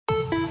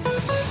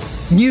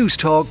News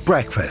Talk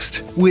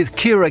Breakfast with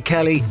Ciara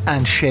Kelly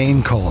and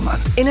Shane Coleman.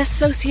 In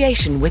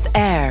association with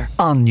AIR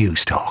On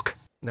News Talk.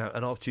 Now,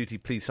 an off-duty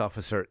police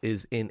officer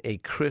is in a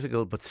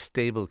critical but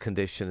stable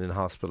condition in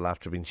hospital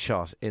after being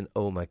shot in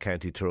Omagh,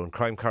 County Tyrone.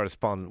 Crime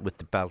correspondent with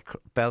the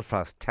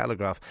Belfast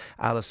Telegraph,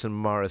 Alison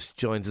Morris,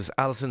 joins us.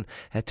 Alison,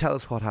 tell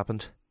us what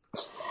happened.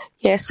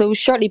 Yeah, so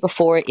shortly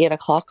before 8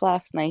 o'clock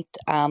last night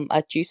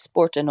at Youth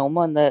Sport in Omagh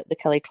on the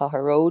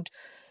Killyclogher Road,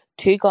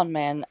 two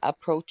gunmen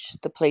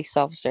approached the police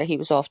officer. He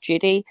was off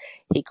duty.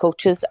 He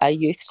coaches a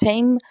youth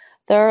team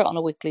there on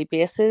a weekly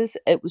basis.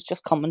 It was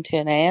just coming to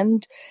an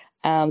end.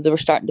 They were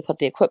starting to put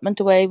the equipment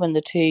away when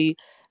the two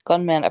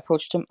gunmen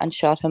approached him and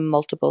shot him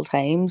multiple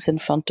times in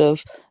front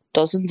of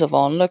dozens of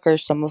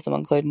onlookers, some of them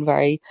including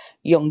very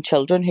young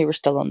children who were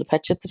still on the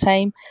pitch at the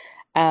time.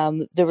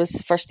 There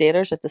was first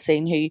aiders at the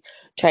scene who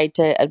tried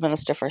to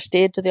administer first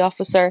aid to the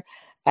officer.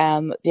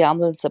 The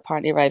ambulance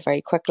apparently arrived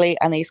very quickly,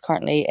 and he's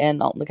currently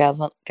in Alton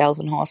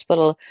Galvin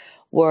Hospital,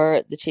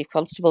 where the Chief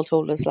Constable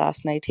told us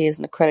last night he is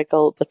in a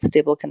critical but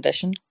stable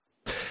condition.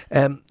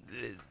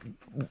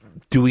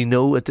 Do we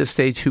know at this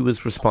stage who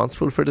was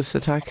responsible for this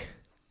attack?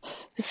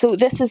 So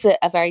this is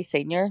a very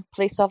senior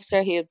police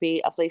officer. He would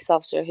be a police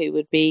officer who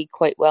would be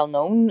quite well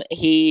known.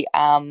 He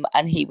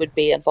would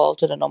be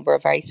involved in a number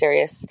of very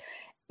serious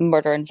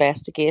murder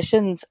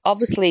investigations.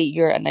 Obviously,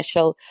 your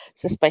initial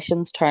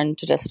suspicions turned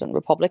to dissident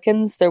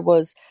Republicans. There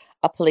was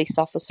a police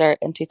officer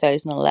in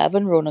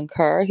 2011, Ronan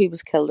Kerr, who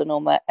was killed in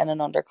Omagh in an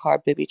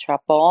undercar booby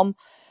trap bomb.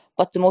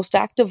 But the most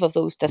active of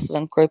those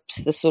dissident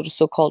groups, the sort of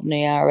so-called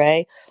New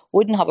IRA,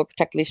 wouldn't have a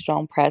particularly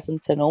strong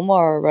presence in Omagh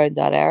or around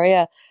that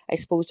area. I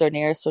suppose their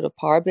nearest sort of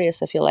power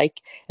base, if you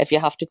like, if you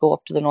have to go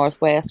up to the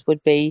northwest,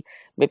 would be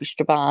maybe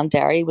Strabane,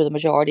 Derry, where the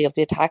majority of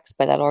the attacks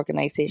by that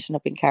organisation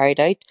have been carried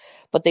out.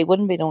 But they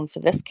wouldn't be known for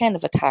this kind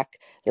of attack,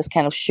 this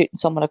kind of shooting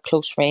someone at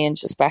close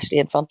range, especially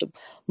in front of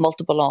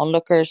multiple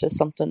onlookers, is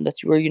something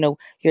that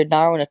you're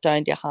narrowing it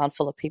down to a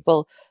handful of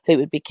people who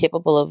would be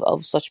capable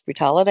of such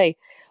brutality.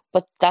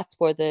 But that's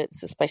where the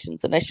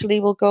suspicions initially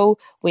will go.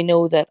 We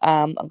know that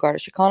Garda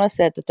Síochána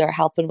said that they're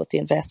helping with the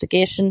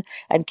investigation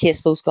in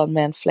case those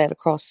gunmen fled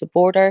across the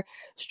border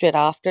straight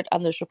after it.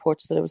 And there's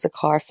reports that there was a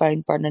car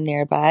found burning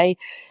nearby.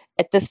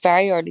 At this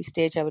very early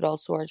stage, I would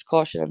also urge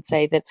caution and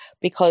say that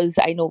because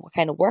I know what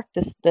kind of work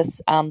this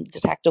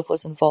detective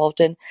was involved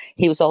in,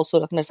 he was also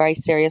looking at very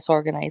serious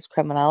organised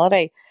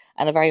criminality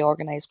and a very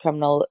organised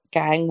criminal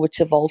gang, which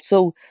have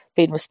also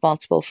been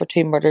responsible for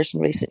two murders in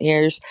recent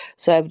years.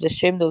 So I would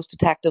assume those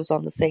detectives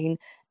on the scene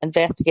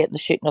investigating the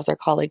shooting of their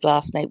colleague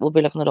last night will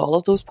be looking at all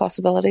of those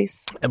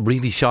possibilities.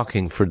 Really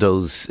shocking for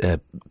those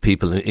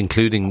people,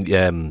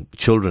 including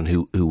children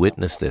who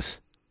witnessed this.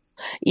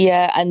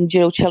 Yeah, and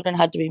children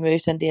had to be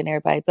moved into a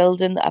nearby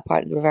building.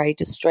 Apparently they were very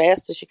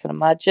distressed, as you can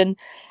imagine.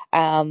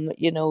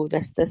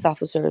 This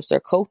officer is their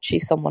coach.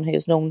 He's someone who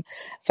is known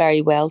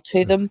very well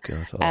to them.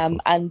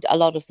 And a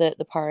lot of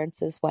the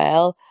parents as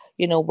well,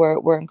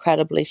 were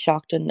incredibly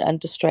shocked and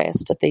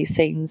distressed at these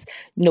scenes.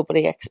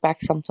 Nobody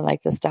expects something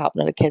like this to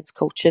happen at a kids'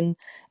 coaching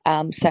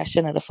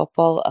session at a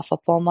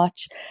football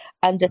match.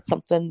 And it's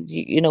something,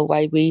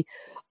 why we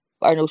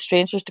are no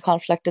strangers to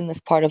conflict in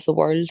this part of the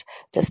world.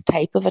 This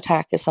type of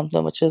attack is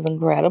something which is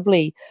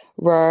incredibly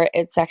rare.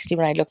 It's actually,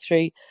 when I looked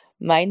through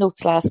my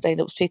notes last night,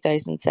 it was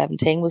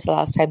 2017 was the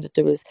last time that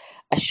there was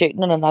a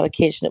shooting, and on that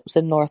occasion it was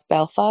in North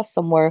Belfast,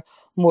 somewhere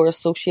more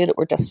associated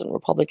with dissident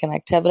Republican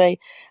activity,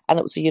 and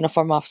it was a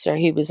uniform officer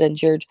who was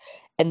injured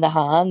in the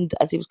hand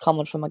as he was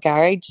coming from a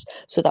garage.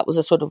 So that was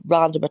a sort of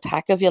random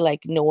attack, if you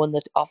like, knowing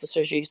that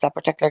officers used that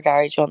particular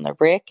garage on their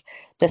break.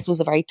 This was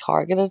a very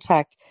targeted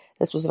attack.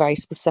 This was a very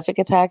specific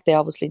attack. They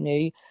obviously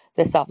knew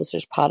this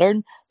officer's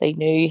pattern. They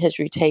knew his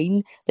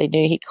routine. They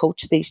knew he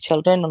coached these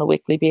children on a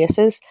weekly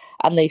basis,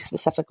 and they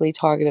specifically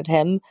targeted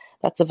him.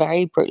 That's a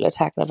very brutal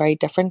attack and a very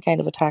different kind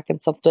of attack,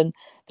 and something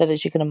that,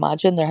 as you can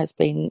imagine, there has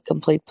been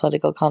complete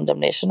political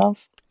condemnation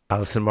of.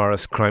 Alison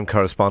Morris, crime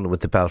correspondent with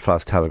the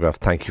Belfast Telegraph,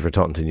 thank you for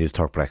talking to News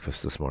Talk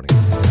Breakfast this morning.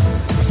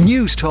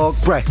 News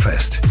Talk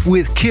Breakfast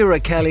with Ciara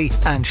Kelly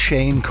and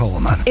Shane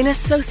Coleman. In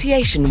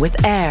association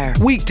with AIR.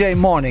 Weekday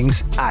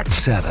mornings at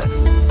 7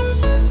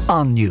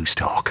 on News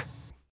Talk.